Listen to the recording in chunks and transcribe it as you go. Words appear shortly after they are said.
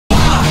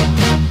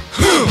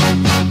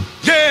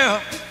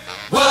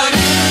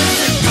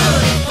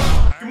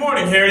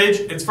Heritage.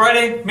 It's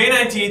Friday, May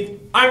 19th.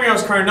 I'm your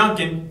host, Carter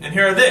Duncan, and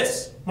here are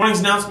this morning's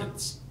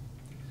announcements.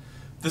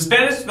 The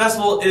Spanish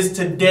Festival is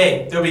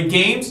today. There will be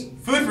games,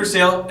 food for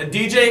sale, a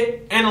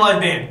DJ, and a live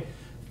band.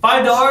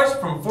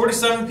 $5 from 4 to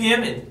 7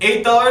 p.m. and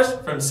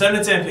 $8 from 7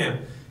 to 10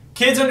 p.m.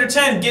 Kids under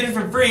 10 get it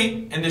for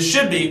free, and this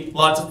should be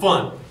lots of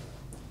fun.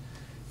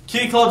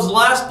 Kitty Club's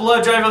last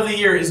blood drive of the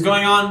year is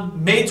going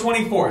on May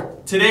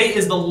 24th. Today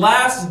is the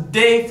last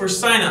day for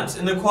sign-ups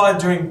in the quad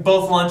during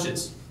both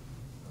lunches.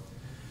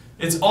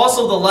 It's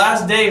also the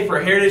last day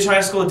for Heritage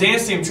High School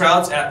dance team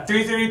tryouts at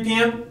 3:30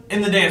 p.m.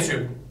 in the dance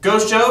room. Go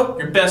show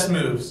your best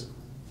moves.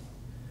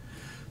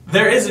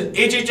 There is an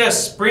HHS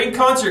spring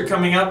concert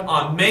coming up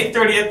on May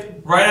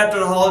 30th, right after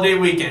the holiday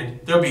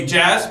weekend. There will be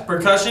jazz,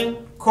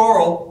 percussion,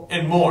 choral,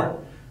 and more.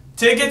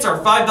 Tickets are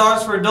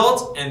 $5 for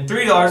adults and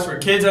 $3 for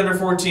kids under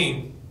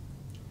 14.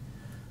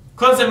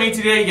 Clubs that meet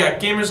today, you got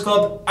Gamers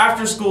Club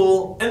After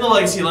School in the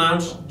Legacy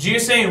Lounge,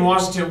 GSA in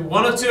Washington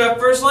 102 at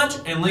first lunch,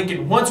 and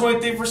Lincoln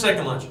 123 for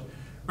second lunch.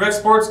 Rec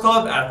Sports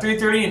Club at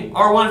 3:30 and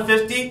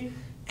R150,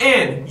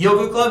 and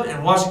Yoga Club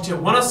in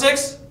Washington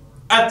 106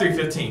 at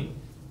 3:15.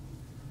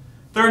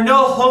 There are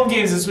no home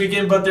games this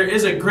weekend, but there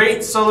is a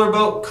great solar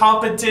boat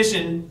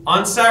competition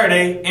on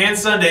Saturday and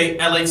Sunday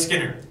at Lake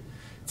Skinner.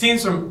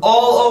 Teams from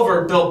all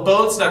over built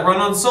boats that run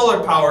on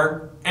solar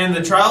power, and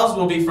the trials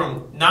will be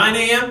from 9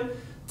 a.m.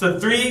 to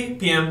 3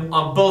 p.m.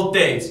 on both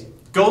days.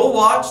 Go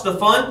watch the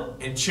fun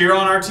and cheer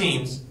on our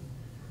teams.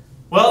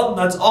 Well,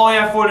 that's all I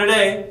have for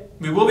today.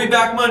 We will be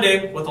back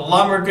Monday with a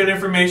lot more good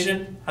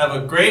information. Have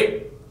a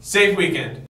great, safe weekend.